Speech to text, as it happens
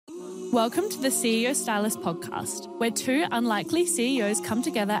Welcome to the CEO Stylist podcast, where two unlikely CEOs come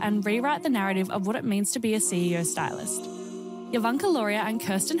together and rewrite the narrative of what it means to be a CEO stylist. Jovanka Lauria and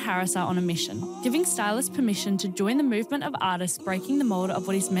Kirsten Harris are on a mission, giving stylists permission to join the movement of artists breaking the mould of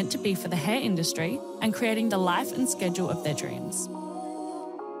what is meant to be for the hair industry and creating the life and schedule of their dreams.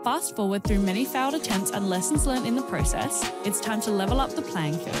 Fast forward through many failed attempts and lessons learned in the process, it's time to level up the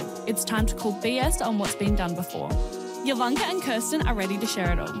playing field. It's time to call BS on what's been done before. Jovanka and Kirsten are ready to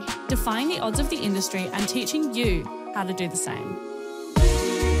share it all, defying the odds of the industry and teaching you how to do the same.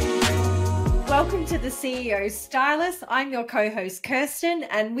 Welcome to the CEO Stylist. I'm your co-host Kirsten,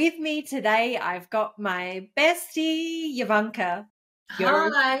 and with me today I've got my bestie Jovanka.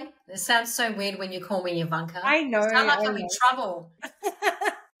 Hi. It sounds so weird when you call me Jovanka. I know. I sound like I'm in trouble.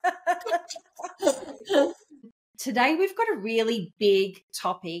 Today we've got a really big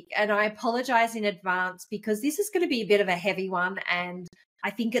topic, and I apologize in advance because this is going to be a bit of a heavy one, and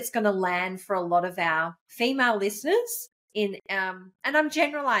I think it's going to land for a lot of our female listeners and I'm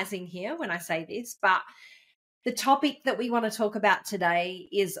generalizing here when I say this, but the topic that we want to talk about today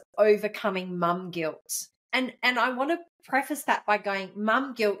is overcoming mum guilt. And I want to preface that by going,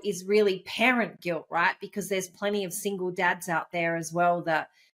 mum guilt is really parent guilt, right? Because there's plenty of single dads out there as well that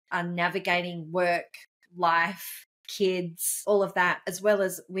are navigating work, life, kids, all of that, as well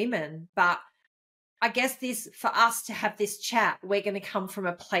as women. But I guess for us to have this chat, we're going to come from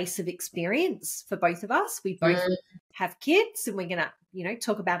a place of experience for both of us. We both have kids, and we're going to,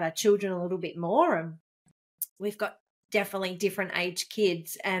 talk about our children a little bit more. And we've got definitely different age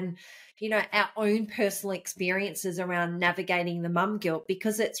kids and, our own personal experiences around navigating the mum guilt,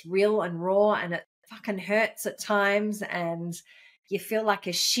 because it's real and raw and it fucking hurts at times, and you feel like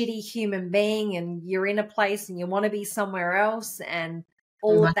a shitty human being and you're in a place and you want to be somewhere else, and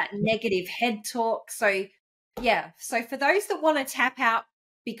all of that negative head talk. So for those that want to tap out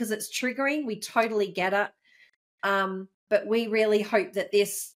because it's triggering, we totally get it. But we really hope that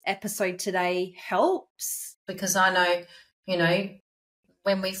this episode today helps. Because I know,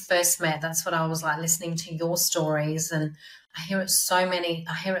 when we first met, that's what I was like, listening to your stories, and I hear it so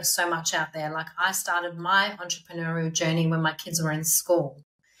much out there. Like, I started my entrepreneurial journey when my kids were in school.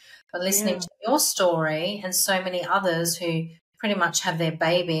 But listening to your story and so many others who pretty much have their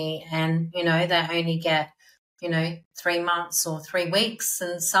baby and, they only get, 3 months or 3 weeks,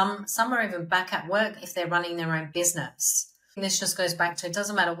 and some are even back at work if they're running their own business. And this just goes back to, it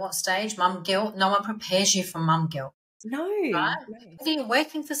doesn't matter what stage, mum guilt, no one prepares you for mum guilt. No. Right? If you're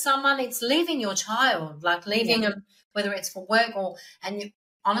working for someone, it's leaving your child, like leaving them, whether it's for work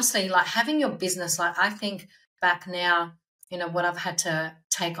honestly, like having your business, like I think back now, what I've had to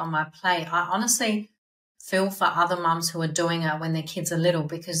take on my plate, I honestly feel for other mums who are doing it when their kids are little,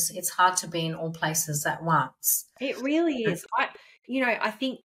 because it's hard to be in all places at once. It really is. I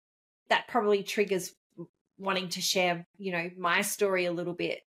think that probably triggers wanting to share, my story a little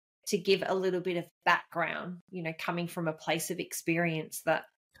bit, to give a little bit of background, coming from a place of experience that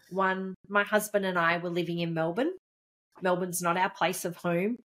my husband and I were living in Melbourne. Melbourne's not our place of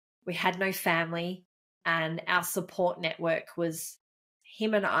home. We had no family, and our support network was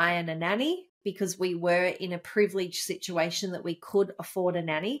him and I and a nanny, because we were in a privileged situation that we could afford a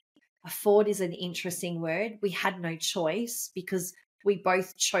nanny. Afford is an interesting word. We had no choice because we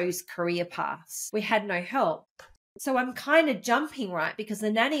both chose career paths. We had no help. So I'm kind of jumping, right? Because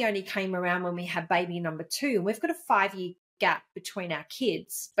the nanny only came around when we had baby number 2, and we've got a 5-year gap between our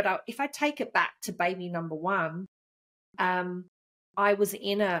kids. But if I take it back to baby number 1, I was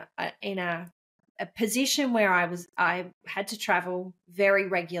in a position where I had to travel very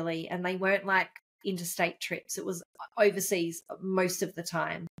regularly, and they weren't like interstate trips. It was overseas most of the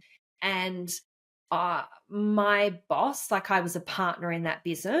time. And my boss, like, I was a partner in that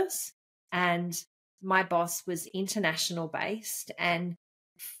business, and my boss was international based, and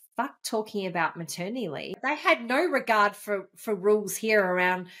talking about maternity leave. They had no regard for rules here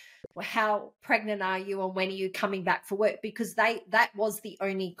around how pregnant are you and when are you coming back for work, because that was the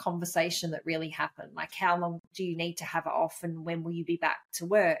only conversation that really happened. Like, how long do you need to have it off and when will you be back to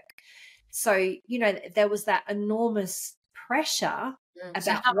work? So, there was that enormous pressure about.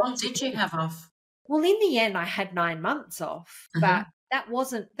 So how long did you have off? Well, in the end, I had 9 months off, but that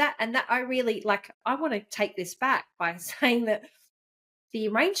wasn't that. And that I really I want to take this back by saying that the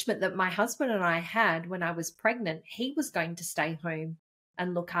arrangement that my husband and I had when I was pregnant, he was going to stay home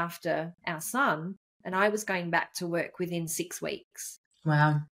and look after our son, and I was going back to work within 6 weeks.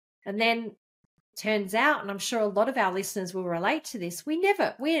 Wow. And then turns out, and I'm sure a lot of our listeners will relate to this, we're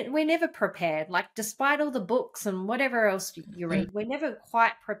never prepared. Like, despite all the books and whatever else you read, we're never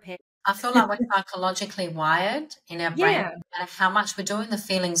quite prepared I feel like we're psychologically wired in our brain, Yeah. no matter how much we're doing, the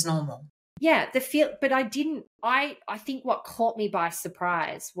feeling's normal. Yeah, but I think what caught me by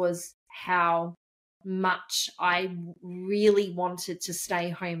surprise was how much I really wanted to stay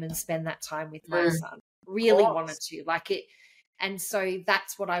home and spend that time with my son. Really wanted to, like it. And so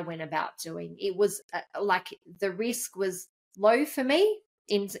that's what I went about doing. It was like the risk was low for me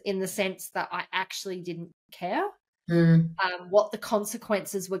in the sense that I actually didn't care what the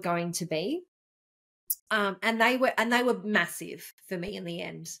consequences were going to be. And they were massive for me in the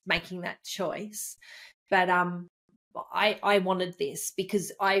end, making that choice. But I wanted this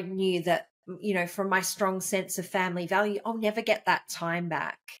because I knew that, you know, from my strong sense of family value, I'll never get that time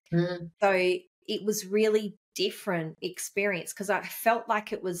back. So it was really different experience because I felt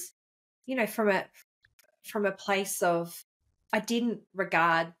like it was, you know, from a place of I didn't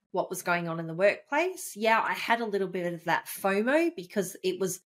regard what was going on in the workplace. Yeah, I had a little bit of that FOMO because it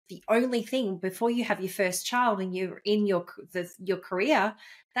was the only thing before you have your first child and you're in your career.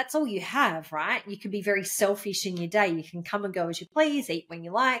 That's all you have, right? You can be very selfish in your day. You can come and go as you please, eat when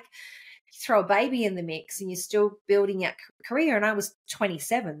you like. You throw a baby in the mix and you're still building your career. And I was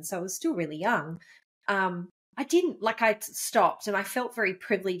 27, so I was still really young. I stopped and I felt very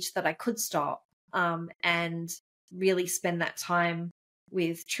privileged that I could stop and really spend that time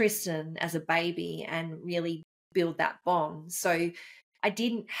with Tristan as a baby and really build that bond. So I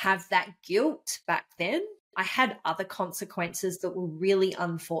didn't have that guilt back then. I had other consequences that were really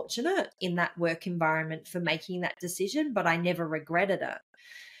unfortunate in that work environment for making that decision, but I never regretted it.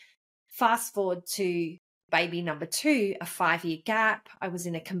 Fast forward to baby number 2, a 5-year gap. I was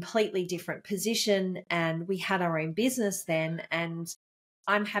in a completely different position and we had our own business then, and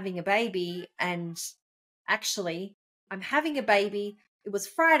I'm having a baby, and actually I'm having a baby. It was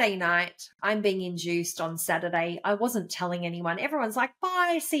Friday night. I'm being induced on Saturday. I wasn't telling anyone. Everyone's like,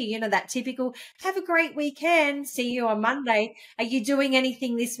 bye, see you. You know, that typical, have a great weekend. See you on Monday. Are you doing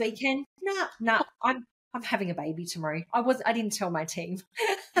anything this weekend? No, I'm having a baby tomorrow. I didn't tell my team.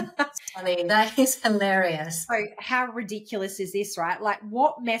 Funny. That is hilarious. So how ridiculous is this, right? Like,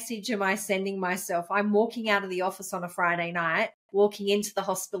 what message am I sending myself? I'm walking out of the office on a Friday night, walking into the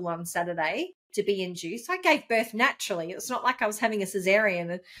hospital on Saturday to be induced. I gave birth naturally. It's not like I was having a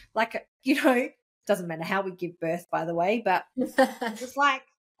cesarean. Like, you know, doesn't matter how we give birth, by the way, but it was like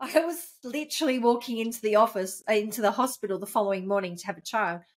I was literally walking into the office, into the hospital the following morning to have a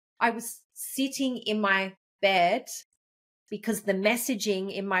child. I was sitting in my bed because the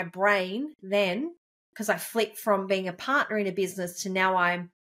messaging in my brain then, because I flipped from being a partner in a business to now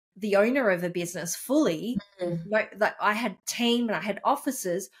I'm the owner of a business fully, that I had team and I had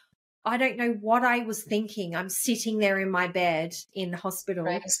offices. I don't know what I was thinking. I'm sitting there in my bed in hospital,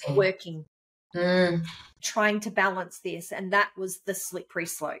 Crazy. working, trying to balance this. And that was the slippery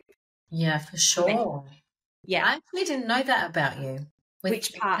slope. Yeah, for sure. Yeah. I actually didn't know that about you.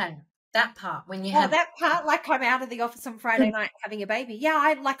 Which part? Okay. That part when you that part, like I'm out of the office on Friday night having a baby. Yeah,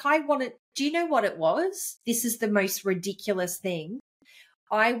 I wanted, do you know what it was? This is the most ridiculous thing.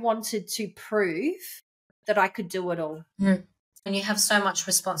 I wanted to prove that I could do it all. And you have so much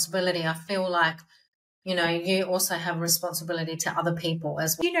responsibility. I feel like, you know, you also have responsibility to other people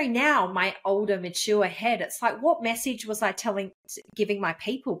as well. You know, now my older, mature head, it's like, what message was I giving my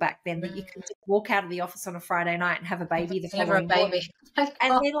people back then that you can just walk out of the office on a Friday night and have a baby the following morning? And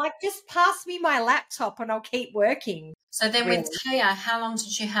then like, just pass me my laptop and I'll keep working. So then with Taya, how long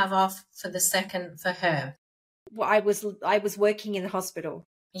did you have off for her? Well, I was working in the hospital.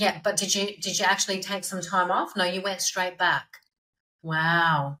 Yeah, but did you actually take some time off? No, you went straight back.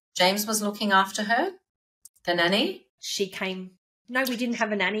 Wow. James was looking after her? The nanny? She came. No, we didn't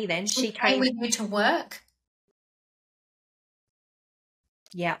have a nanny then. She came with you to work.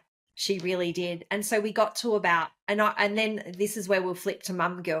 Yeah, she really did. And so we got to about, and then this is where we'll flip to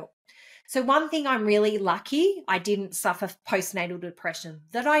mum guilt. So one thing I'm really lucky, I didn't suffer postnatal depression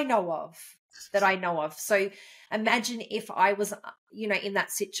that I know of. So imagine if I was, you know, in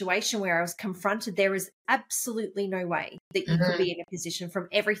that situation where I was confronted, there is absolutely no way that you could be in a position, from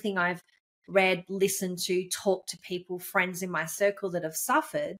everything I've read, listened to, talked to people, friends in my circle that have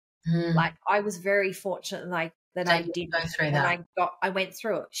suffered. Like, I was very fortunate that I did go through that. I went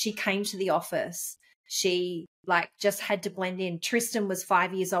through it. She came to the office. She just had to blend in. Tristan was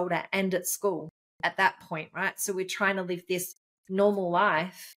 5 years older and at school at that point, right? So we're trying to live this normal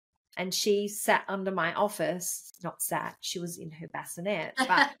life. And she sat under my office, not sat, she was in her bassinet,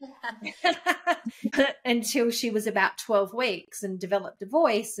 but until she was about 12 weeks and developed a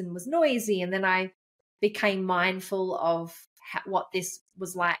voice and was noisy. And then I became mindful of what this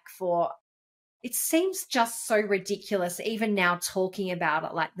was like for it seems just so ridiculous, even now talking about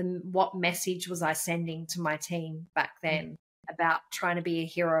it, like what message was I sending to my team back then about trying to be a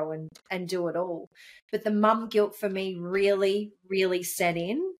hero and do it all. But the mum guilt for me really, really set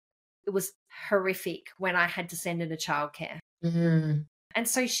in. It was horrific when I had to send her to childcare. Mm-hmm. And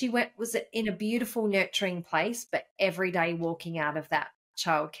so she was in a beautiful, nurturing place, but every day walking out of that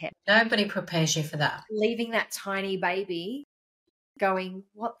childcare. Nobody prepares you for that. Leaving that tiny baby going,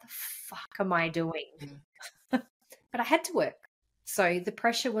 what the fuck am I doing? But I had to work. So the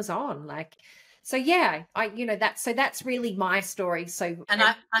pressure was on. So yeah, that's really my story. So, and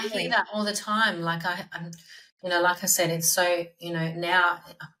I hear that all the time. Like I'm, like I said, it's so, now,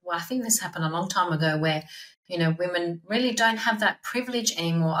 well, I think this happened a long time ago where, women really don't have that privilege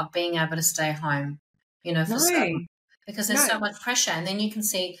anymore of being able to stay home, for so long. Because there's so much pressure. And then you can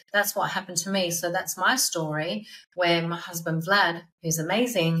see that's what happened to me. So that's my story, where my husband, Vlad, who's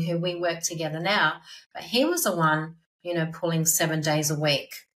amazing, who we work together now, but he was the one, pulling 7 days a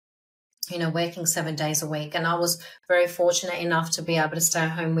week, working 7 days a week. And I was very fortunate enough to be able to stay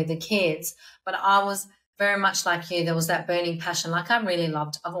home with the kids. But I was very much like you. There was that burning passion. Like I've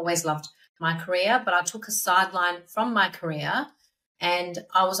always loved my career, but I took a sideline from my career. And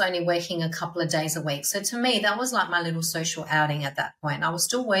I was only working a couple of days a week. So to me, that was like my little social outing at that point. I was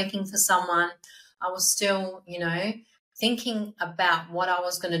still working for someone. I was still, thinking about what I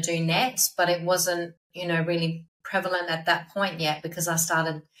was going to do next, but it wasn't, really prevalent at that point yet because I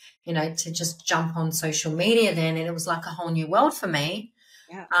started, to just jump on social media then. And it was like a whole new world for me.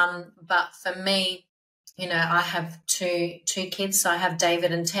 Yeah. But for me, I have two kids. So I have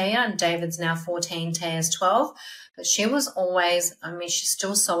David and Taya, and David's now 14, Taya's 12. But she was always, she's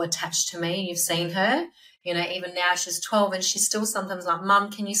still so attached to me. You've seen her, even now she's 12 and she's still sometimes like, Mum,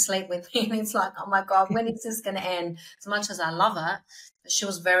 can you sleep with me? And it's like, oh my God, when is this going to end? As much as I love her, but she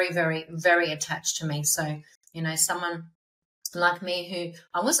was very, very, very attached to me. So, someone like me who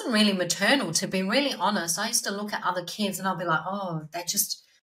I wasn't really maternal, to be really honest. I used to look at other kids and I'll be like, oh, they just,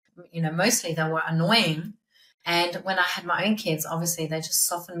 mostly they were annoying. And when I had my own kids, obviously they just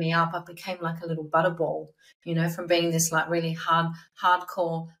softened me up. I became like a little butterball, from being this like really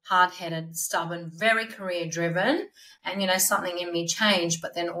hardcore, hard-headed, stubborn, very career-driven. And, something in me changed.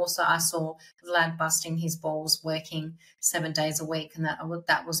 But then also I saw Vlad busting his balls, working 7 days a week. And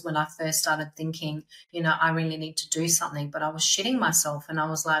that was when I first started thinking, I really need to do something. But I was shitting myself and I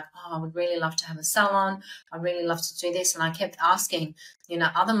was like, oh, I would really love to have a salon. I'd really love to do this. And I kept asking,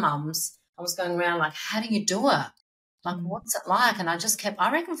 other mums. I was going around like, how do you do it? Like, what's it like? And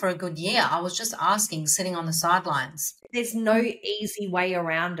I reckon for a good year, I was just asking, sitting on the sidelines. There's no easy way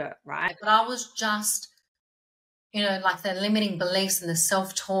around it, right? But I was just, like the limiting beliefs and the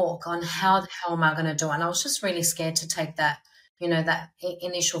self-talk on how the hell am I going to do it? And I was just really scared to take that, that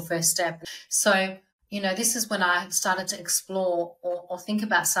initial first step. So, this is when I started to explore or think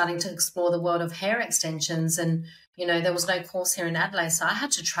about starting to explore the world of hair extensions. And, there was no course here in Adelaide, so I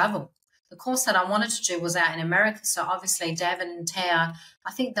had to travel. The course that I wanted to do was out in America. So obviously David and Taya,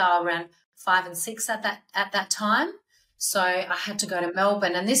 I think they were around 5 and 6 at that time. So I had to go to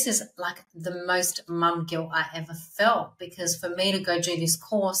Melbourne. And this is like the most mum guilt I ever felt, because for me to go do this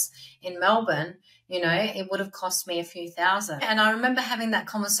course in Melbourne, it would have cost me a few thousand. And I remember having that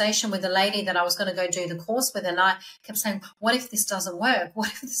conversation with the lady that I was going to go do the course with. And I kept saying, what if this doesn't work? What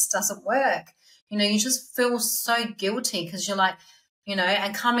if this doesn't work? You just feel so guilty because you're like,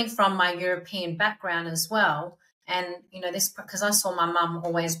 and coming from my European background as well. And, this because I saw my mum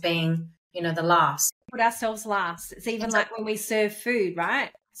always being, the last. Put ourselves last. It's even like when we serve food,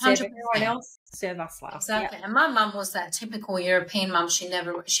 right? Serve everyone else, serve us last. Exactly. Yep. And my mum was that typical European mum.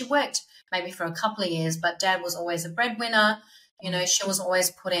 She worked maybe for a couple of years, but Dad was always a breadwinner. She was always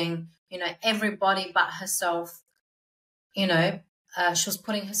putting, everybody but herself, she was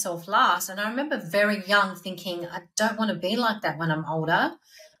putting herself last. And I remember very young thinking, I don't want to be like that when I'm older.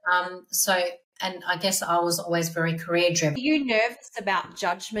 And I guess I was always very career driven. Are you nervous about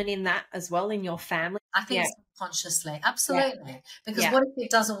judgment in that as well, in your family? I think subconsciously, absolutely. Yeah. Because what if it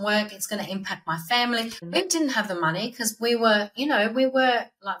doesn't work? It's going to impact my family. Mm-hmm. We didn't have the money because we were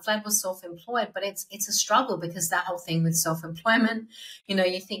like Vlad was self-employed, but it's a struggle because that whole thing with self-employment,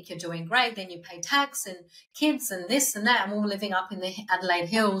 you think you're doing great, then you pay tax and kids and this and that, and we're living up in the Adelaide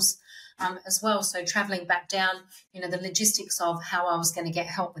Hills as well. So traveling back down, the logistics of how I was going to get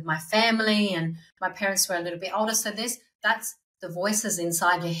help with my family, and my parents were a little bit older. So that's the voices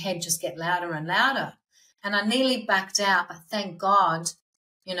inside your head just get louder and louder. And I nearly backed out, but thank God,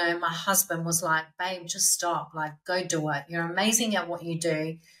 my husband was like, babe, just stop, like, go do it. You're amazing at what you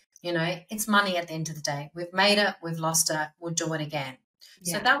do. It's money at the end of the day. We've made it, we've lost it, we'll do it again.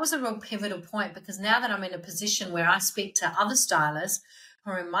 So that was a real pivotal point, because now that I'm in a position where I speak to other stylists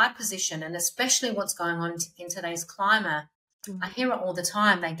who are in my position, and especially what's going on in today's climate, I hear it all the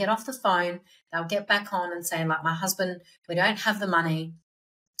time. They get off the phone, they'll get back on and say, like, my husband, we don't have the money.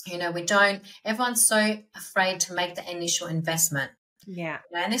 Everyone's so afraid to make the initial investment. Yeah.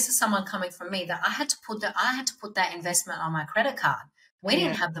 And this is someone coming from me that I had to put that investment on my credit card. We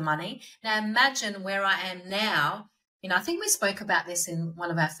didn't have the money. Now imagine where I am now. I think we spoke about this in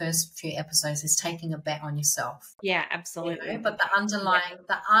one of our first few episodes, is taking a bet on yourself. Yeah, absolutely. But the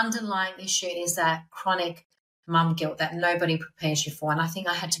underlying issue is that chronic mum guilt that nobody prepares you for. And I think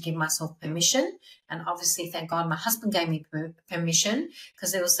I had to give myself permission. And obviously, thank God, my husband gave me permission,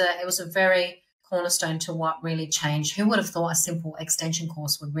 because it was a very cornerstone to what really changed. Who would have thought a simple extension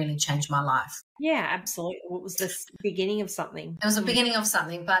course would really change my life? Yeah, absolutely. What was the beginning of something? It was the beginning of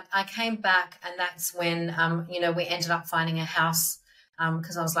something, but I came back, and that's when, we ended up finding a house,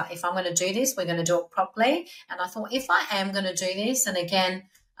 because I was like, if I'm going to do this, we're going to do it properly. And I thought, if I am going to do this, and again,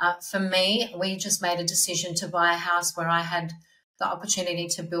 for me, we just made a decision to buy a house where I had the opportunity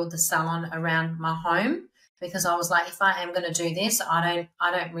to build the salon around my home, because I was like, if I am going to do this, I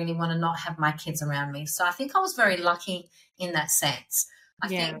don't really want to not have my kids around me. So I think I was very lucky in that sense. I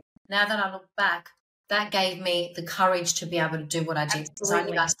think now that I look back, that gave me the courage to be able to do what I did. Because I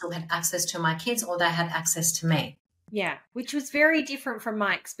knew I still had access to my kids, or they had access to me. Yeah, which was very different from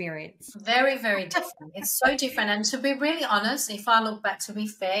my experience. Very, very different. It's so different. And to be really honest, if I look back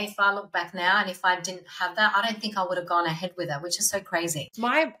now, and if I didn't have that, I don't think I would have gone ahead with it, which is so crazy.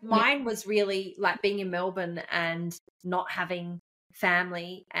 Mine was really like being in Melbourne and not having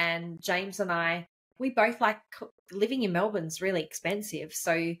family. And James and I, we both like living in Melbourne's really expensive.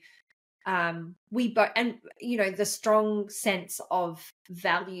 So we both, and the strong sense of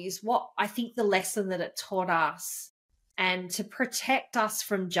values, what I think the lesson that it taught us, and to protect us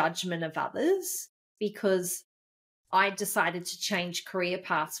from judgment of others, because I decided to change career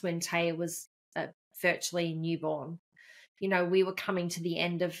paths when Taya was virtually newborn. We were coming to the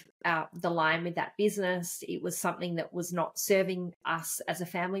end of the line with that business. It was something that was not serving us as a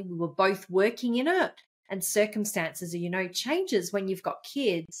family. We were both working in it, and circumstances, changes when you've got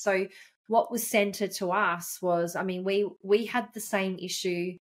kids. So what was centered to us was, we had the same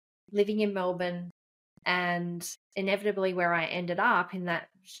issue living in Melbourne, and inevitably where I ended up in that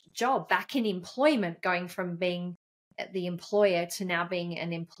job, back in employment, going from being the employer to now being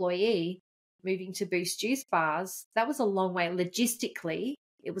an employee, moving to Boost Juice Bars, that was a long way. Logistically,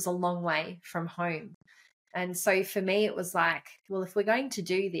 it was a long way from home. And so for me, it was like, well, if we're going to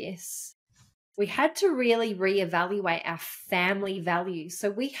do this, we had to really reevaluate our family values. So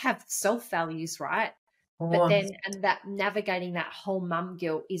we have self-values, right? But then, and that navigating that whole mum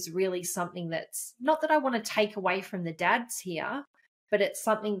guilt is really something that's not that I want to take away from the dads here, but it's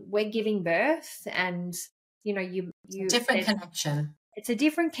something we're giving birth, and different connection. It's a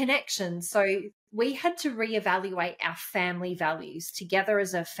different connection. So we had to reevaluate our family values together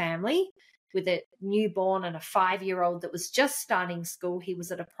as a family, with a newborn and a 5-year-old that was just starting school. He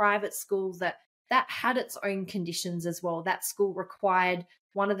was at a private school that had its own conditions as well. That school required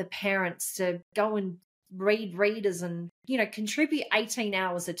one of the parents to go and read readers and, contribute 18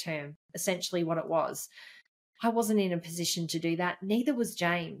 hours a term, essentially what it was. I wasn't in a position to do that. Neither was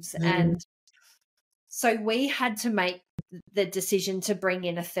James. Mm-hmm. And so we had to make the decision to bring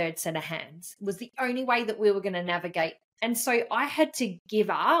in a third set of hands. It was the only way that we were going to navigate. And so I had to give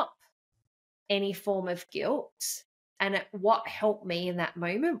up any form of guilt. And what helped me in that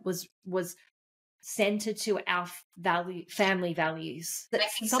moment was centered to our family values.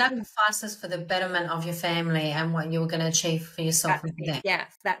 Making sacrifices for the betterment of your family and what you were going to achieve for yourself. Yeah,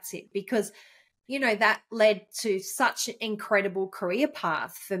 that's it. Because, that led to such an incredible career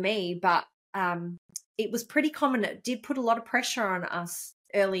path for me. But it was pretty common. It did put a lot of pressure on us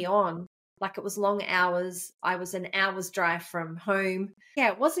early on. Like, it was long hours. I was an hour's drive from home.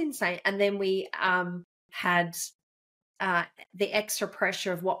 Yeah, it was insane. And then we had the extra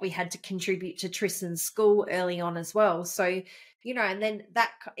pressure of what we had to contribute to Tristan's school early on as well. So, and then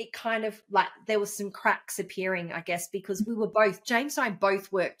it kind of like there was some cracks appearing, I guess, because we were both, James and I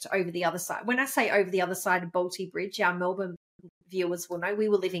both worked over the other side. When I say over the other side of Balti Bridge, our Melbourne viewers will know we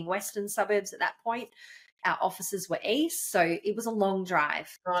were living western suburbs at that point. Our offices were east, so it was a long drive.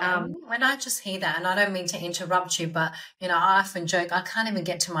 When I just hear that, and I don't mean to interrupt you, but, I often joke, I can't even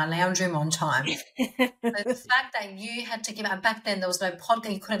get to my lounge room on time. The fact that you had to give out, back then there was no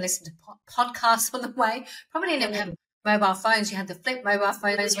podcast, you couldn't listen to podcasts on the way, probably didn't even have mobile phones, you had the flip mobile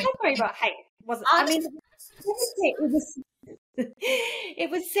phones. It was It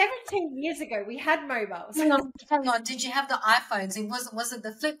was 17 years ago. We had mobiles. Hang on. Did you have the iPhones? Was it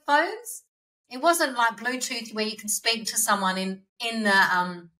the flip phones? It wasn't like Bluetooth where you can speak to someone in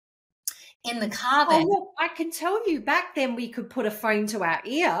the car then. Oh, look, I can tell you back then we could put a phone to our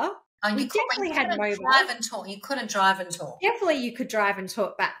ear. We definitely had mobile. Drive and talk. You couldn't drive and talk. Definitely you could drive and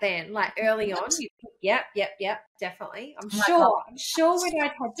talk back then, like early on. Yep, definitely. I'm my sure. God. I'm sure when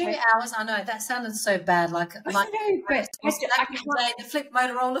I'd had 2 hours. I know that sounded so bad. Like I know, but the flip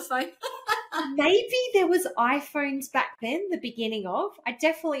Motorola phone. maybe there was iPhones back then, the beginning of. I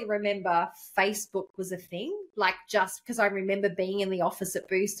definitely remember Facebook was a thing, like just because I remember being in the office at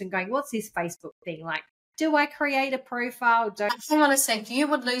Boost and going, what's this Facebook thing? Like, do I create a profile? Hang on a sec. You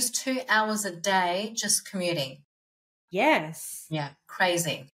would lose 2 hours a day just commuting. Yes. Yeah,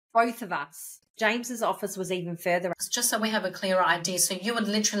 crazy. Both of us. James's office was even further. Just so we have a clearer idea. So you would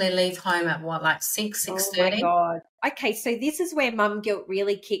literally leave home at what, like 6:30? Oh my God. Okay, so this is where mum guilt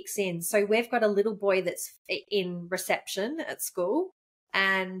really kicks in. So we've got a little boy that's in reception at school,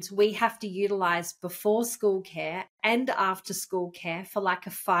 and we have to utilize before school care and after school care for like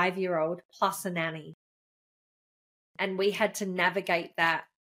a 5-year-old plus a nanny. And we had to navigate that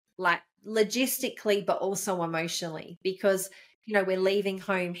like logistically, but also emotionally, because, you know, we're leaving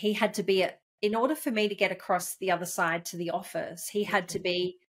home. He had to be in order for me to get across the other side to the office, he had to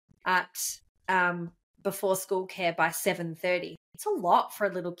be at before school care by 7:30. It's a lot for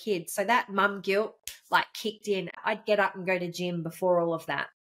a little kid. So that mum guilt like kicked in. I'd get up and go to gym before all of that,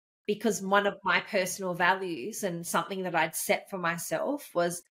 because one of my personal values and something that I'd set for myself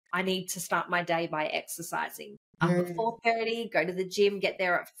was I need to start my day by exercising. Up at 4:30, go to the gym, get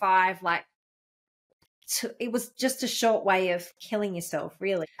there at 5. Like, it was just a short way of killing yourself,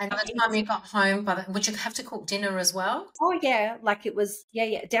 really. And by the time you got home, would you have to cook dinner as well? Oh yeah, like it was,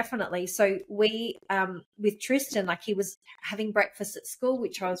 yeah, definitely. So we, with Tristan, like he was having breakfast at school,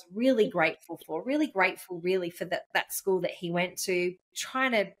 which I was really grateful for. Really grateful, really, for that school that he went to.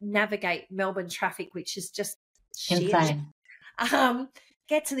 Trying to navigate Melbourne traffic, which is just insane.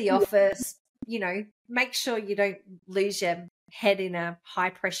 Get to the office, you know, make sure you don't lose your head in a high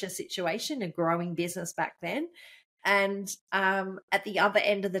pressure situation, a growing business back then. And at the other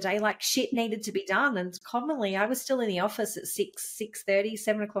end of the day, like shit needed to be done. And commonly I was still in the office at 6:30,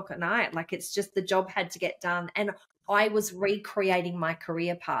 7 o'clock at night. Like it's just the job had to get done. And I was recreating my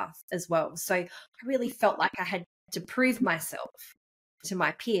career path as well. So I really felt like I had to prove myself to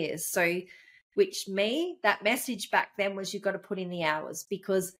my peers. So that message back then was you've got to put in the hours,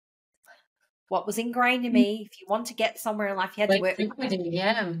 because what was ingrained in me, if you want to get somewhere in life, you had to work.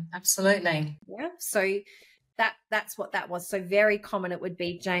 Yeah, absolutely. Yeah. So that's what that was. So very common it would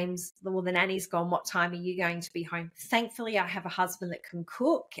be, James, well, the nanny's gone. What time are you going to be home? Thankfully, I have a husband that can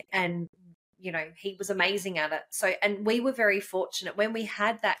cook, and, you know, he was amazing at it. So, and we were very fortunate when we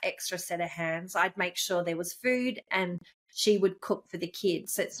had that extra set of hands. I'd make sure there was food and she would cook for the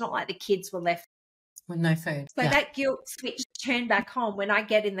kids. So it's not like the kids were left with no food. So that guilt switch turned back on when I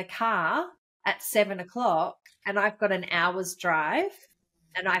get in the car at 7 o'clock and I've got an hour's drive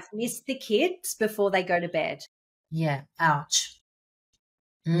and I've missed the kids before they go to bed. Yeah. Ouch.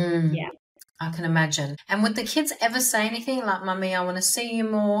 Yeah. I can imagine. And would the kids ever say anything like, Mummy, I want to see you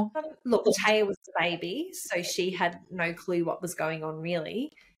more? Look, Taya was the baby, so she had no clue what was going on,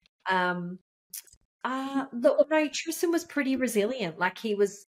 really. Look, no, Tristan was pretty resilient. Like he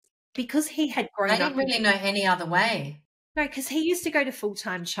was, because he had grown up. I didn't really know any other way. No, because he used to go to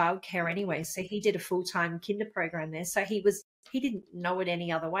full-time childcare anyway, so he did a full-time kinder program there. So he didn't know it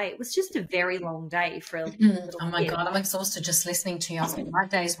any other way. It was just a very long day for a little Oh my kid. God, I'm exhausted just listening to you. I think my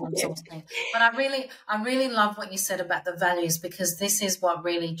days were exhausting. But I really love what you said about the values, because this is what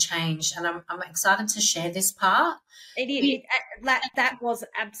really changed, and I'm excited to share this part. That was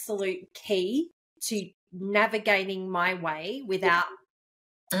absolute key to navigating my way without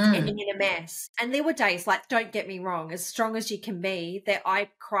ending in a mess. And there were days, like, don't get me wrong, as strong as you can be, that I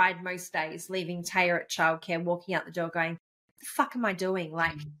cried most days leaving Taya at childcare, walking out the door going, the fuck am I doing?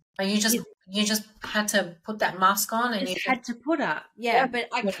 Like, but you just had to put that mask on, and you had to put up. Yeah, but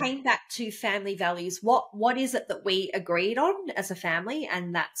I came back to family values. What is it that we agreed on as a family?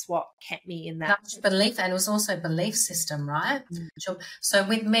 And that's what kept me in that belief. And it was also belief system, right? So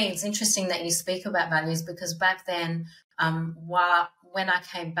with me, it's interesting that you speak about values, because back then, when I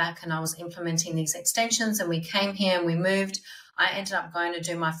came back and I was implementing these extensions and we came here and we moved, I ended up going to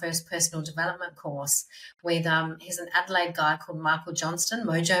do my first personal development course with he's an Adelaide guy called Michael Johnston,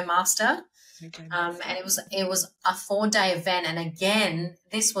 Mojo Master. And it was a 4-day event. And again,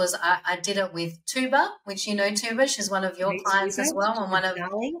 this was I did it with Tuba, which you know Tuba. She's one of your clients as well, and one of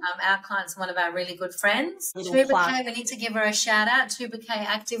our clients, one of our really good friends. Tuba K, we need to give her a shout out. Tuba K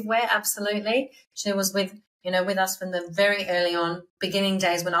Activewear, absolutely. She was with us from the very early on beginning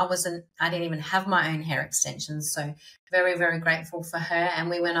days when I didn't even have my own hair extensions. So very, very grateful for her. And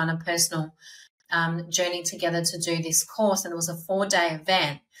we went on a personal journey together to do this course, and it was a 4-day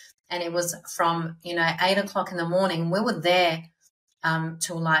event. And it was from, 8 o'clock in the morning. We were there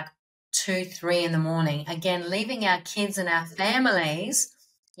till like 2, 3 in the morning. Again, leaving our kids and our families,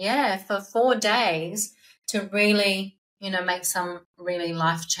 for 4 days to really, make some really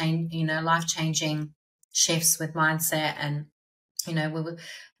life-changing shifts with mindset. And,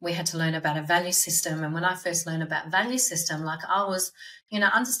 we had to learn about a value system. And when I first learned about value system, like I was,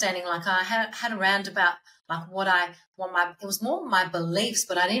 understanding, like I had around about like it was more my beliefs,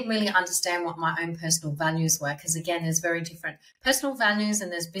 but I didn't really understand what my own personal values were. Because again, there's very different personal values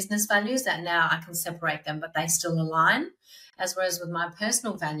and there's business values that now I can separate them, but they still align. Whereas with my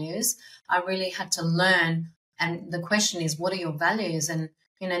personal values, I really had to learn. And the question is, what are your values? And,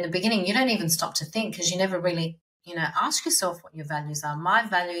 in the beginning, you don't even stop to think because you never really, ask yourself what your values are. My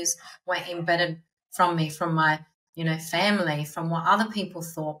values were embedded from my family, from what other people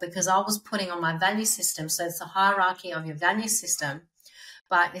thought, because I was putting on my value system. So it's a hierarchy of your value system,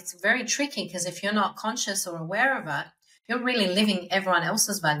 but it's very tricky because if you're not conscious or aware of it, you're really living everyone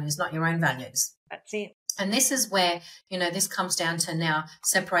else's values, not your own values. That's it. And this is where, this comes down to now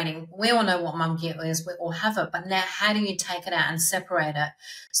separating. We all know what mum guilt is, we all have it, but now how do you take it out and separate it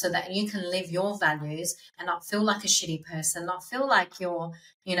so that you can live your values and not feel like a shitty person, not feel like you're,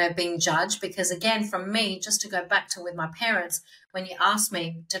 being judged? Because again, from me, just to go back to with my parents, when you asked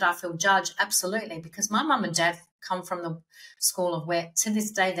me, did I feel judged? Absolutely, because my mum and dad come from the school of where to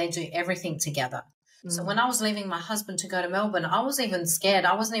this day they do everything together. So when I was leaving my husband to go to Melbourne, I was even scared.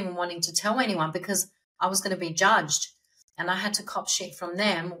 I wasn't even wanting to tell anyone because I was going to be judged, and I had to cop shit from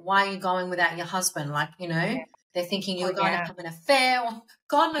them. Why are you going without your husband? Like, they're thinking you're going to have an affair. Or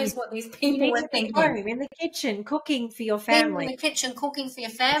God knows what these people are thinking. Home, in the kitchen, cooking for your family. In the kitchen, cooking for your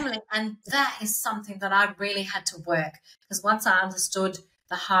family. And that is something that I really had to work, because once I understood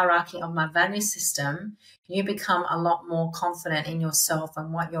the hierarchy of my value system, you become a lot more confident in yourself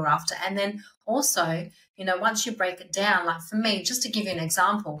and what you're after. And then also, once you break it down, like for me, just to give you an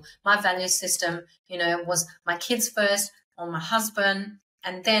example, my value system, was my kids first, or my husband,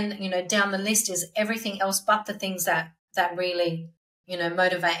 and then, down the list is everything else but the things that really,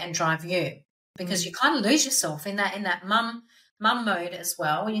 motivate and drive you, because you kind of lose yourself in that mum mode as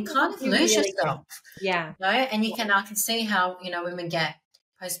well. You kind of lose yourself. Yeah. And I can see how, women get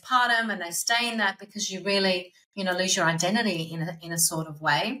postpartum and they stay in that because you really, lose your identity in a sort of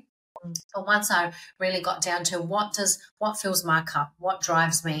way. But once I really got down to what fills my cup, what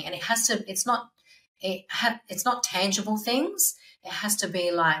drives me, and it's not tangible things. It has to be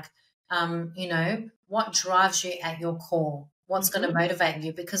like, what drives you at your core, what's going to motivate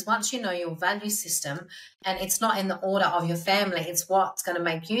you. Because once you know your value system, and it's not in the order of your family, it's what's going to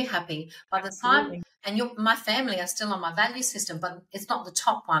make you happy. By the time, and my family are still on my value system, but it's not the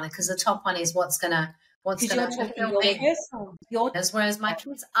top one, because the top one is what's going to fulfill me. Whereas my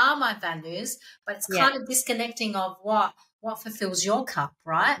kids are my values, but it's kind of disconnecting of what fulfills your cup,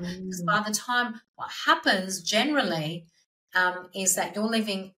 right? Because by the time, what happens generally is that you're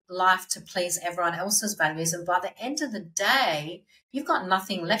living life to please everyone else's values, and by the end of the day, you've got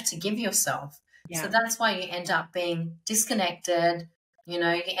nothing left to give yourself. So that's why you end up being disconnected. You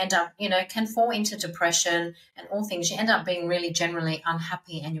end up, can fall into depression and all things. You end up being really generally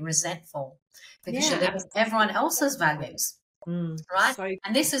unhappy and you're resentful because you're living everyone else's values, right?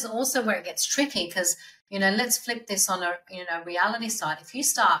 And this is also where it gets tricky, because, let's flip this on a, reality side. If you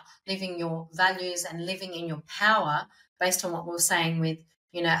start living your values and living in your power based on what we were saying with,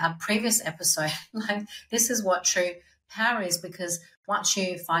 our previous episode, like this is what true power is, because once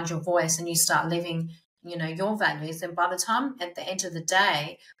you find your voice and you start living your values, and by the time at the end of the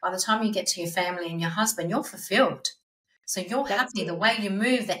day, by the time you get to your family and your husband, you're fulfilled. So you're happy, the way you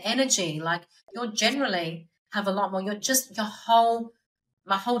move, the energy, like you'll generally have a lot more,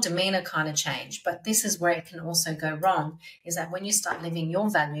 my whole demeanor kind of changed. But this is where it can also go wrong, is that when you start living your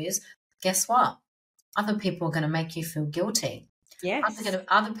values, guess what? Other people are going to make you feel guilty. Yes.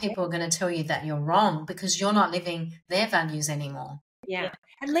 Other people are going to tell you that you're wrong because you're not living their values anymore. Yeah.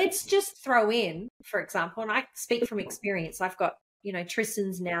 And let's just throw in, for example, and I speak from experience. I've got,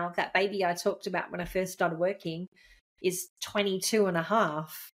 Tristan's now, that baby I talked about when I first started working. is 22 and a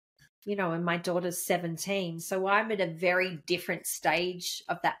half, you know, and my daughter's 17. So I'm at a very different stage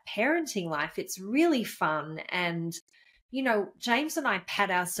of that parenting life. It's really fun. And, you know, James and I pat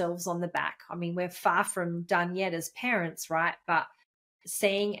ourselves on the back. I mean, we're far from done yet as parents, right? But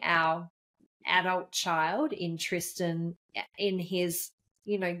seeing our adult child in Tristan in his,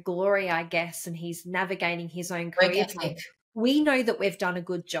 you know, glory, I guess, and he's navigating his own career, we know that we've done a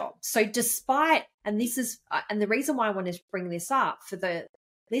good job. So despite, and the reason why I wanted to bring this up for the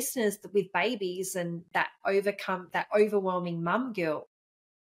listeners with babies and that overwhelming mum guilt,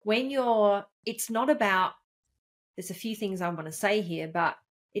 it's not about, there's a few things I want to say here, but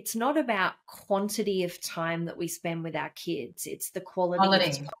it's not about quantity of time that we spend with our kids. It's the quality.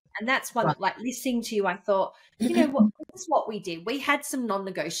 Of time. And that's what, like listening to you, I thought, you know, this is what we did. We had some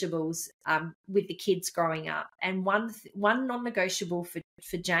non-negotiables with the kids growing up. And one non-negotiable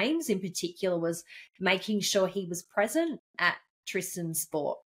for James in particular was making sure he was present at Tristan's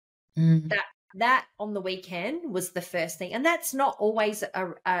sport. That on the weekend was the first thing. And that's not always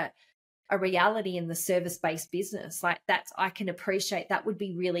a reality in the service-based business. Like I can appreciate that would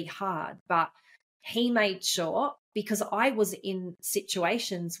be really hard, but he made sure, because I was in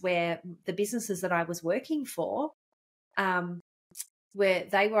situations where the businesses that I was working for, where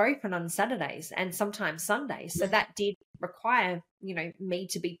they were open on Saturdays and sometimes Sundays. So that did require, you know, me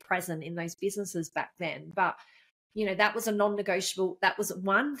to be present in those businesses back then. But, you know, that was a non-negotiable. That was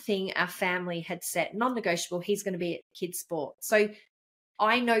one thing our family had set, non-negotiable. He's going to be at kids' sport. So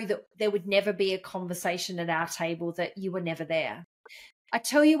I know that there would never be a conversation at our table that you were never there. I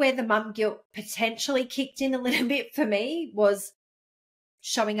tell you where the mum guilt potentially kicked in a little bit for me was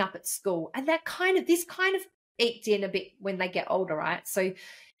showing up at school. And this kind of eked in a bit when they get older, right? So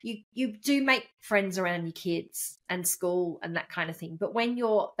you do make friends around your kids and school and that kind of thing. But when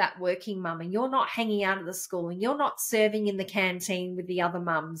you're that working mum and you're not hanging out at the school and you're not serving in the canteen with the other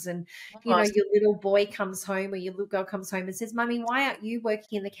mums, and, you know, your little boy comes home or your little girl comes home and says, Mummy, why aren't you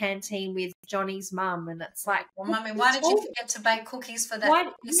working in the canteen with Johnny's mum? And it's like, well, Mummy, why did you forget to bake cookies for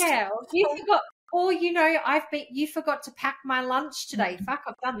that? Yeah, you forgot. Or, you know, you forgot to pack my lunch today. Fuck,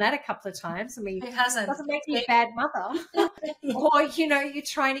 I've done that a couple of times. I mean, it doesn't make me a bad mother. Or, you know, you're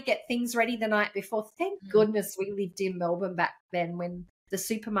trying to get things ready the night before. Thank goodness we lived in Melbourne back then when the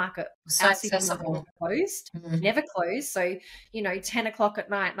supermarket was closed, never closed. So, you know, 10 o'clock at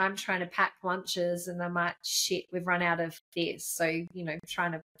night and I'm trying to pack lunches and I'm like, shit, we've run out of this. So, you know,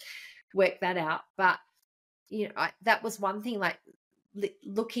 trying to work that out. But, you know, that was one thing, like,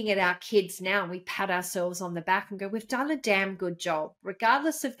 looking at our kids now, we pat ourselves on the back and go, we've done a damn good job,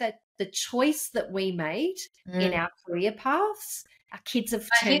 regardless of the choice that we made in our career paths. Our kids have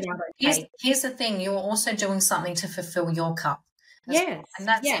turned out okay. Here's the thing, you're also doing something to fulfill your cup. Yes. And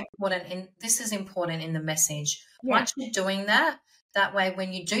that's important. This is important in the message. Once you're doing that way,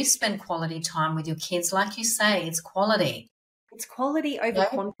 when you do spend quality time with your kids, like you say, it's quality. It's quality over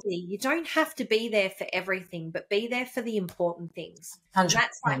quantity. You don't have to be there for everything, but be there for the important things. 100%.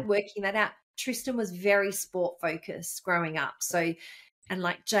 That's like working that out. Tristan was very sport focused growing up. So, and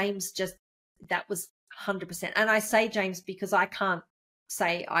like James, that was 100%. And I say James because I can't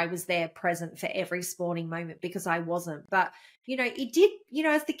say I was there present for every sporting moment because I wasn't. But, you know, it did, you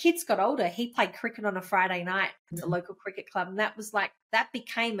know, as the kids got older, he played cricket on a Friday night at the local cricket club. And that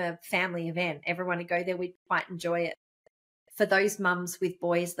became a family event. Everyone would go there. We'd quite enjoy it. For those mums with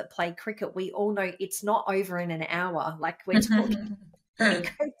boys that play cricket, we all know it's not over in an hour. Like we're talking, it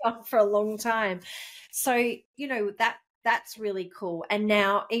goes on for a long time. So, you know, that's really cool. And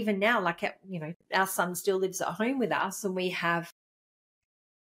now, even now, like, you know, our son still lives at home with us and we have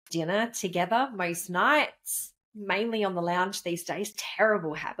dinner together most nights, mainly on the lounge these days.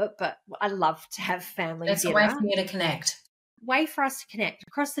 Terrible habit, but I love to have family dinner. It's a way for you to connect. Way for us to connect.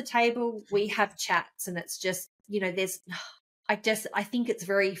 Across the table, we have chats and it's just, you know, I think it's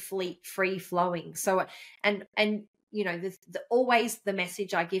very free flowing. So, and you know, always the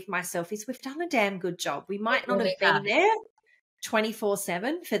message I give myself is we've done a damn good job. We might not have been there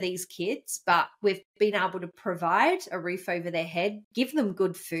 24/7 for these kids, but we've been able to provide a roof over their head, give them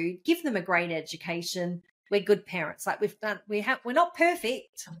good food, give them a great education. We're good parents. Like we're not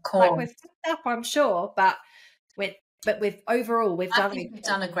perfect. Of course. Like we've fucked up, I'm sure, but we've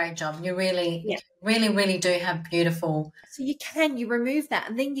done a great job. You really, really do have beautiful. So you remove that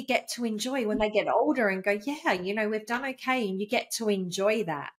and then you get to enjoy when they get older and go, yeah, you know, we've done okay, and you get to enjoy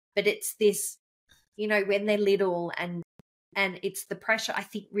that. But it's this, you know, when they're little and it's the pressure, I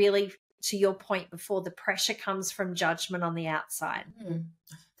think really to your point before, the pressure comes from judgment on the outside.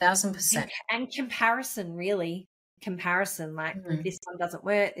 1,000%. And comparison, really. comparison, like this one doesn't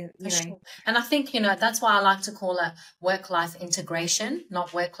work, you know. Sure. And I think, that's why I like to call it work-life integration,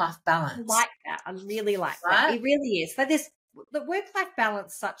 not work-life balance. I like that. I really like that. It really is. But the work-life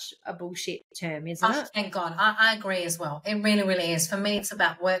balance, such a bullshit term, isn't it? Thank God. I agree as well. It really, really is. For me, it's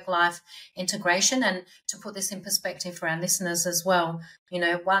about work-life integration. And to put this in perspective for our listeners as well,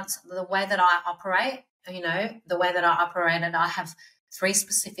 once the way that I operate, I have 3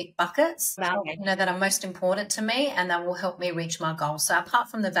 specific buckets, that are most important to me and that will help me reach my goals. So apart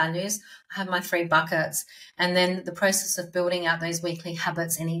from the values, I have my 3 buckets, and then the process of building out those weekly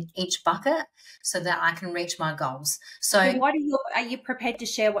habits in each bucket so that I can reach my goals. So are you prepared to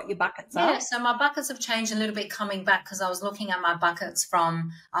share what your buckets are? Yeah, so my buckets have changed a little bit coming back, because I was looking at my buckets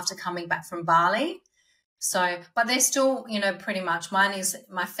from after coming back from Bali. So, but they're still, pretty much, mine is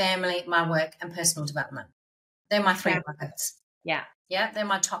my family, my work, and personal development. They're my 3 buckets. Yeah. Yeah, they're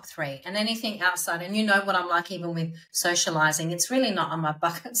my top 3. And anything outside, and you know what I'm like even with socializing, it's really not on my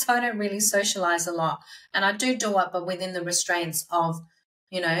bucket. So I don't really socialize a lot. And I do it, but within the restraints of,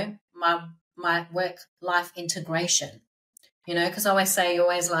 my work-life integration. Because I always say, you're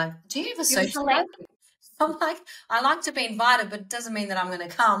always like, do you ever socialize? I'm like, I like to be invited, but it doesn't mean that I'm going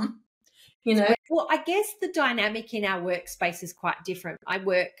to come, Well, I guess the dynamic in our workspace is quite different. I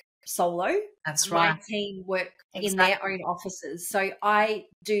work solo. That's right. My team work in their own offices. So I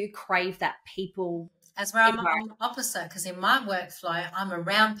do crave that people. As where I'm opposite, because in my workflow, I'm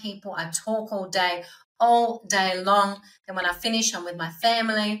around people. I talk all day long. Then when I finish, I'm with my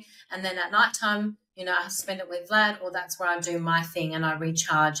family. And then at nighttime, I spend it with Vlad, or that's where I do my thing and I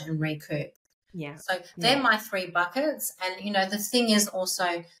recharge and recoup. Yeah. So they're my 3 buckets. And, the thing is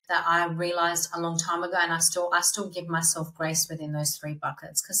also that I realized a long time ago, and I still give myself grace within those 3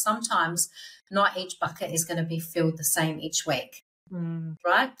 buckets, because sometimes not each bucket is going to be filled the same each week.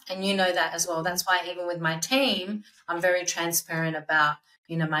 Right? And you know that as well. That's why even with my team, I'm very transparent about,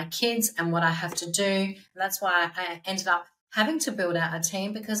 my kids and what I have to do. And that's why I ended up having to build out a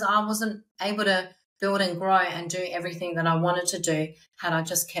team, because I wasn't able to build and grow and do everything that I wanted to do had I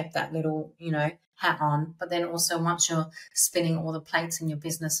just kept that little, hat on. But then also, once you're spinning all the plates in your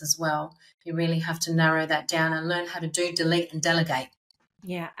business as well, you really have to narrow that down and learn how to do, delete and delegate.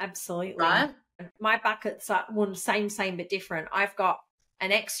 Yeah, absolutely. Right? My buckets are same, but different. I've got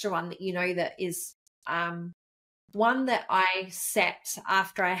an extra one that that is one that I set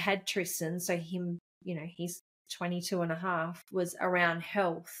after I had Tristan. So him, he's 22 and a half, was around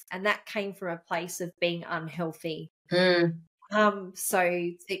health, and that came from a place of being unhealthy. So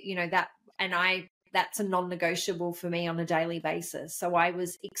that's a non-negotiable for me on a daily basis. So I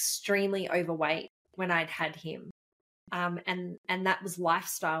was extremely overweight when I'd had him. And that was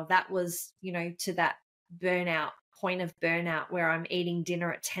lifestyle. That was, to that point of burnout where I'm eating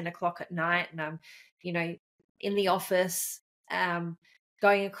dinner at 10 o'clock at night, and I'm, in the office,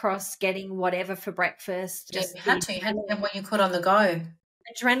 going across, getting whatever for breakfast. You had to have what you could on the go.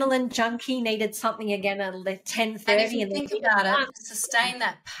 Adrenaline junkie, needed something again at 10:30. And if you think about it, to sustain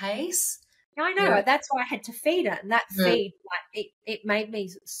that pace. I know. That's why I had to feed it. And that feed, it made me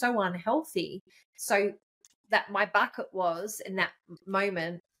so unhealthy. So that my bucket was, in that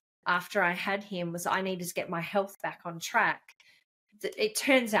moment after I had him, was I needed to get my health back on track. It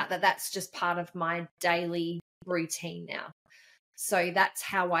turns out that that's just part of my daily routine now. So that's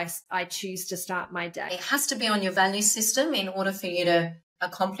how I choose to start my day. It has to be on your value system in order for you to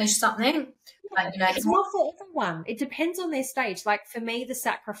accomplish something. But, it's not for everyone. It depends on their stage. Like for me, the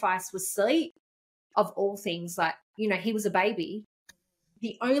sacrifice was sleep, of all things. Like, he was a baby.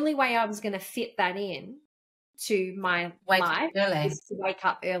 The only way I was going to fit that in to my life is to wake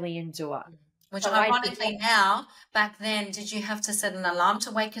up early and do it. Which ironically now, back then, did you have to set an alarm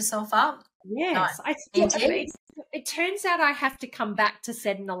to wake yourself up? Yes. No. It turns out I have to come back to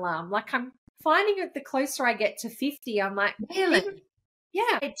set an alarm. Like I'm finding it, the closer I get to 50, I'm like, really?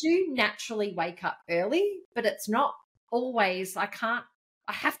 Yeah, I do naturally wake up early, but it's not always, I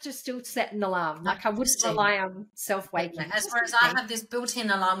have to still set an alarm. Like I wouldn't rely on self-waking. As far as I have this built-in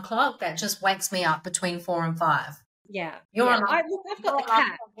alarm clock that just wakes me up between 4 and 5. Yeah. I've got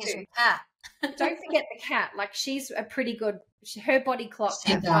the cat. Don't forget the cat. Like she's a pretty good, her body clock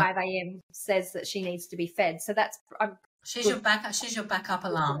at 5 a.m. says that she needs to be fed. So that's, she's your backup. She's your backup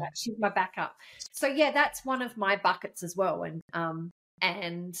alarm. She's my backup. So yeah, that's one of my buckets as well.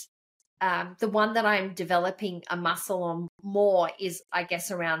 And the one that I'm developing a muscle on more is, I guess,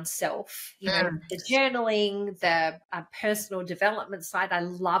 around self. The journaling, the personal development side. I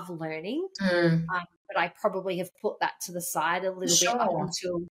love learning. but I probably have put that to the side a little bit up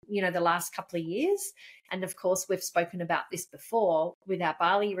until, the last couple of years. And of course, we've spoken about this before with our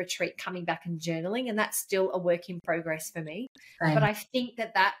Bali retreat, coming back and journaling, and that's still a work in progress for me. Same. But I think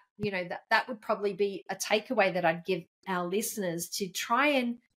that that would probably be a takeaway that I'd give our listeners to try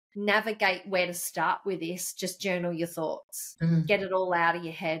and navigate where to start with this. Just journal your thoughts, get it all out of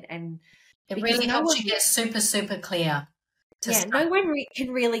your head, and it really helps you get super, super clear. No one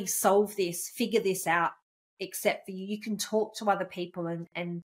can really solve this, figure this out, except for you. You can talk to other people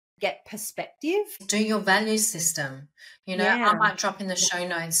and get perspective. Do your value system. I might drop in the show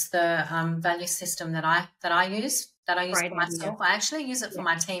notes the value system that I use for myself. I actually use it for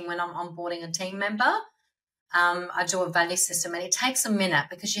my team when I'm onboarding a team member. I do a value system, and it takes a minute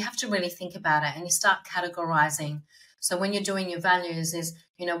because you have to really think about it and you start categorizing. So when you're doing your values is,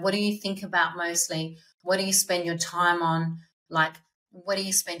 what do you think about mostly? What do you spend your time on? Like, what do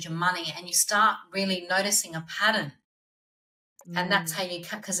you spend your money? And you start really noticing a pattern. And that's how you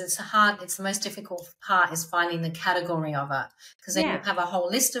because it's the most difficult part is finding the category of it, because then you have a whole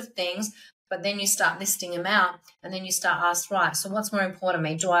list of things, but then you start listing them out, and then you start asking, right, so what's more important to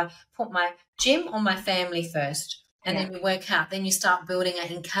me? Do I put my gym or my family first? And then you work out, then you start building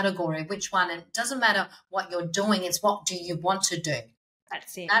it in category, which one, and it doesn't matter what you're doing, it's what do you want to do.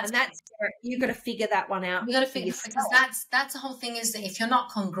 That's it. And that's you've got to figure that one out. You've got to figure, because that's the whole thing, is that if you're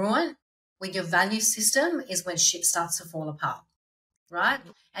not congruent with your value system is when shit starts to fall apart. Right?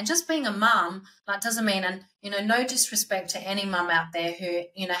 And just being a mum, doesn't mean, and, no disrespect to any mum out there who,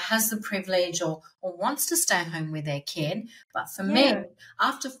 has the privilege or wants to stay home with their kid. But for me,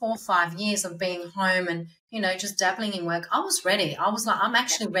 after 4 or 5 years of being home and, just dabbling in work, I was ready. I was like, I'm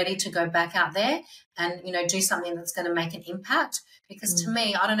actually ready to go back out there and, do something that's going to make an impact. Because to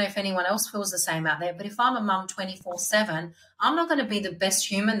me, I don't know if anyone else feels the same out there, but if I'm a mum 24/7, I'm not going to be the best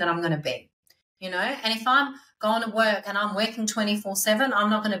human that I'm going to be. And if I'm going to work and I'm working 24/7,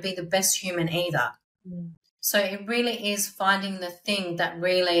 I'm not going to be the best human either. So it really is finding the thing that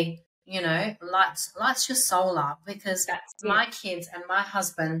really, lights your soul up, because my kids and my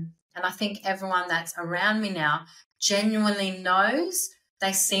husband, and I think everyone that's around me now genuinely knows,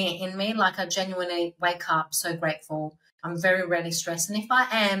 they see it in me. Like, I genuinely wake up so grateful. I'm very rarely stressed. And if I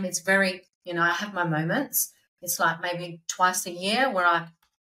am, it's very, I have my moments. It's like maybe twice a year where I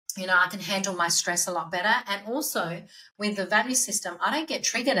can handle my stress a lot better. And also with the value system, I don't get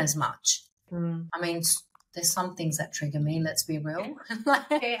triggered as much. I mean, there's some things that trigger me, let's be real.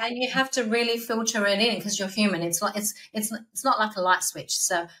 And you have to really filter it in, because you're human. It's not like a light switch.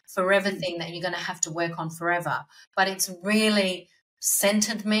 It's a forever thing that you're going to have to work on forever. But it's really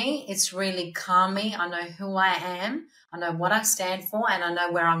centered me. It's really calmed me. I know who I am. I know what I stand for, and I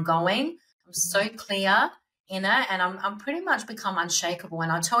know where I'm going. I'm so clear in it, and I'm pretty much become unshakable. And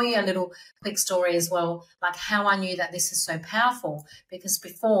I'll tell you a little quick story as well, like how I knew that this is so powerful. Because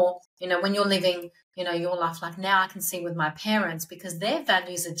before, when you're living, your life, like now I can see with my parents, because their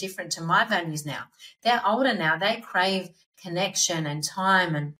values are different to my values now. They're older now. They crave connection and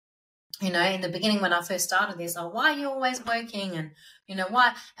time. And, in the beginning when I first started this, why are you always working? And,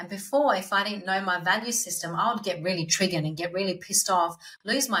 why? And before, if I didn't know my value system, I would get really triggered and get really pissed off,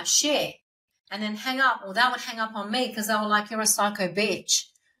 lose my shit, and then hang up. Well, that would hang up on me, because they were like, you're a psycho bitch,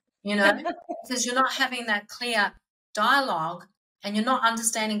 because you're not having that clear dialogue, and you're not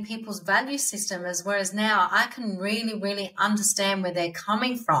understanding people's value system. Whereas now I can really, really understand where they're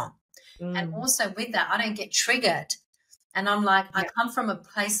coming from. And also with that, I don't get triggered. And I'm like, I come from a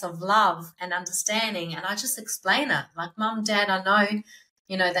place of love and understanding, and I just explain it. Like, Mum, Dad, I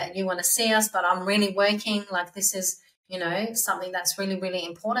know, that you want to see us, but I'm really working. Like, this is, something that's really, really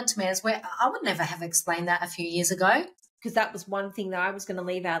important to me. As where I would never have explained that a few years ago. Because that was one thing that I was going to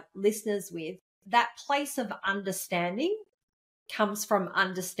leave our listeners with. That place of understanding comes from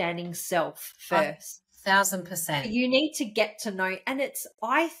understanding self first. 1,000%. You need to get to know, and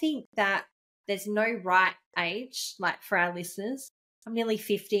I think that there's no right age, like, for our listeners. I'm nearly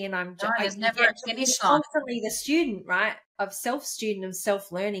 50, and there's never a finish line. Constantly the student, right, of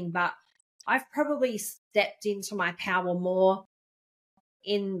self-learning, but I've probably stepped into my power more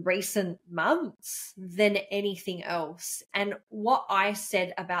in recent months than anything else. And what I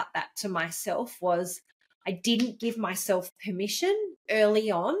said about that to myself was, I didn't give myself permission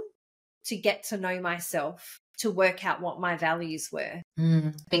early on to get to know myself, to work out what my values were.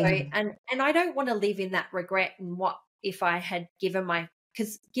 And I don't want to live in that regret. And what if I had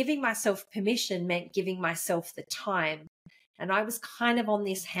because giving myself permission meant giving myself the time. And I was kind of on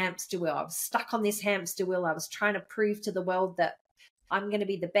this hamster wheel. I was stuck on this hamster wheel. I was trying to prove to the world that I'm going to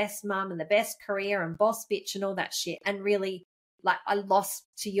be the best mum and the best career and boss bitch and all that shit. And really, like a loss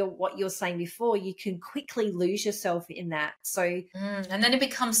to what you're saying before, you can quickly lose yourself in that. So and then it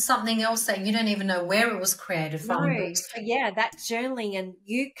becomes something else that you don't even know where it was created from. no, so yeah, that journaling and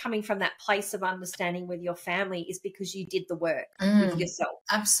you coming from that place of understanding with your family is because you did the work with yourself.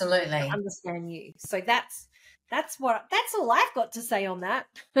 Absolutely. To understand you. So that's all I've got to say on that.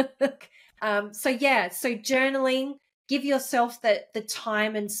 So journaling, give yourself the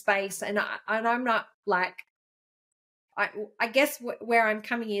time and space. And I'm not like, I guess where I'm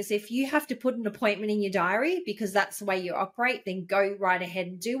coming is if you have to put an appointment in your diary because that's the way you operate, then go right ahead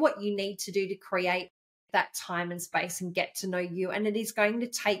and do what you need to do to create that time and space and get to know you. And it is going to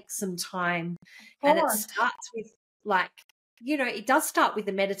take some time. And it starts with it does start with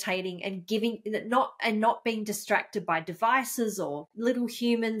the meditating and not being distracted by devices or little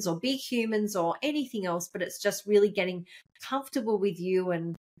humans or big humans or anything else, but it's just really getting comfortable with you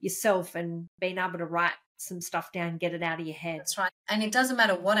and yourself and being able to write some stuff down, get it out of your head. That's right. And it doesn't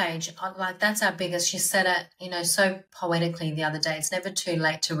matter what age, like that's our biggest, she said it, so poetically the other day, it's never too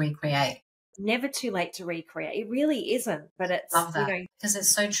late to recreate. Never too late to recreate. It really isn't, but it's, love that because it's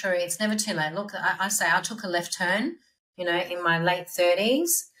so true. It's never too late. Look, I say I took a left turn, in my late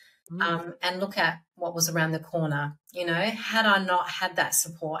 30s and look at what was around the corner, had I not had that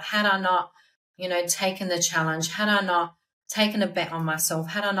support, had I not, taken the challenge, had I not taken a bet on myself,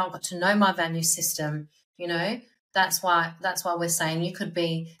 had I not got to know my value system, that's why we're saying you could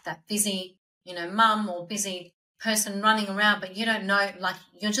be that busy, mum or busy person running around, but you don't know, like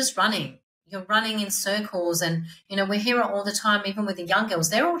you're just running. You're running in circles and, we hear it all the time, even with the young girls,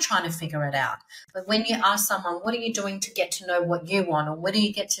 they're all trying to figure it out. But when you ask someone, what are you doing to get to know what you want? Or what do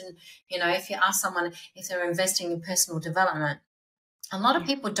you get to, if you ask someone if they're investing in personal development, a lot of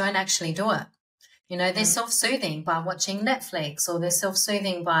people don't actually do it. They're self-soothing by watching Netflix or they're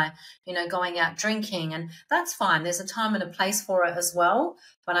self-soothing by, going out drinking, and that's fine. There's a time and a place for it as well.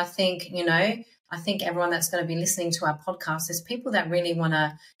 But I think, everyone that's going to be listening to our podcast is people that really want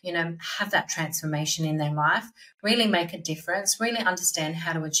to, have that transformation in their life, really make a difference, really understand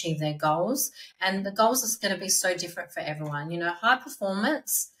how to achieve their goals. And the goals is going to be so different for everyone. High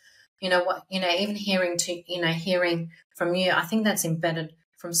performance, even hearing from you, I think that's embedded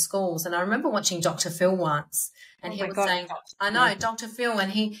from schools. And I remember watching Dr. Phil once and he was saying, I know, Dr. Phil,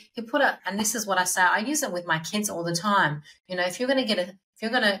 and he put it, and this is what I say, I use it with my kids all the time. If you're going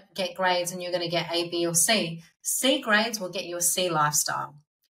to get grades and you're going to get A, B or C grades will get you a C lifestyle.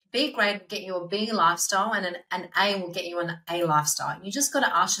 B grade will get you a B lifestyle and an A will get you an A lifestyle. You just got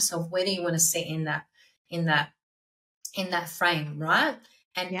to ask yourself, where do you want to sit in that frame, right?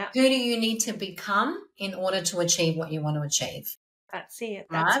 And who do you need to become in order to achieve what you want to achieve? That's it.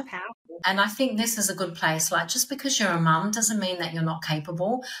 That's right? Powerful. And I think this is a good place. Like, just because you're a mum doesn't mean that you're not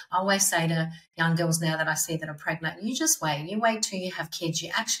capable. I always say to young girls now that I see that are pregnant, you just wait. You wait till you have kids. You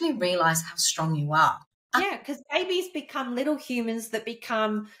actually realize how strong you are. Yeah, because babies become little humans that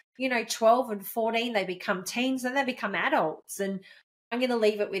become, 12 and 14. They become teens and they become adults. And I'm going to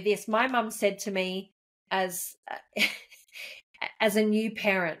leave it with this. My mum said to me as a new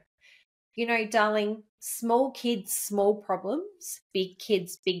parent, darling, small kids, small problems, big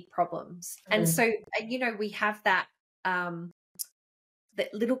kids, big problems. And so, we have that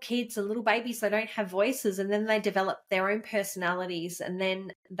little kids and little babies, they don't have voices, and then they develop their own personalities, and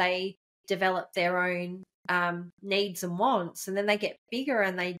then they develop their own needs and wants, and then they get bigger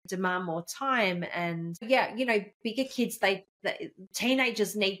and they demand more time. And bigger kids,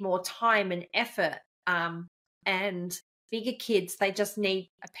 teenagers need more time and effort, and bigger kids, they just need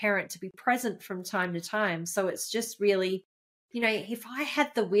a parent to be present from time to time. So it's just really, if I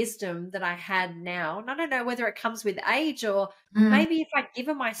had the wisdom that I had now, and I don't know whether it comes with age or maybe if I'd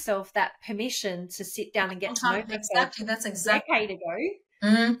given myself that permission to sit down and get to know myself exactly, that's exactly a decade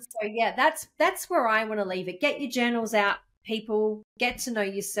ago. So yeah, that's where I want to leave it. Get your journals out, people. Get to know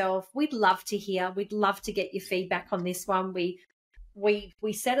yourself. We'd love to hear. We'd love to get your feedback on this one. We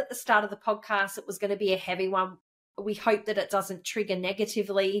said at the start of the podcast it was going to be a heavy one. We hope that it doesn't trigger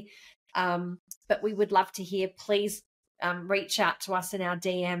negatively, but we would love to hear. Please reach out to us in our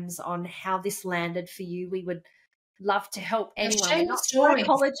DMs on how this landed for you. We would love to help anyone. We're not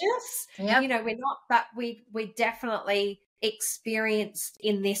psychologists, we're not, but we're definitely experienced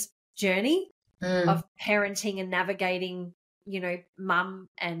in this journey of parenting and navigating, mum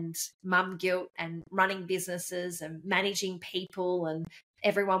and mum guilt and running businesses and managing people and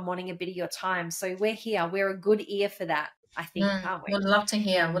everyone wanting a bit of your time. So we're here. We're a good ear for that, I think, aren't we? Would love to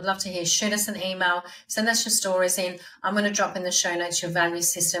hear. Shoot us an email. Send us your stories in. I'm going to drop in the show notes your value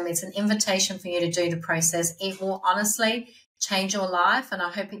system. It's an invitation for you to do the process. It will honestly change your life, and I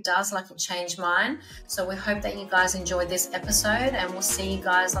hope it does, like it changed mine. So we hope that you guys enjoyed this episode, and we'll see you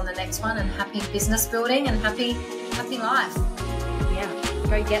guys on the next one. And happy business building and happy life. Yeah,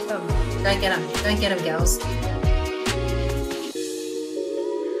 go get them. Go get them, girls.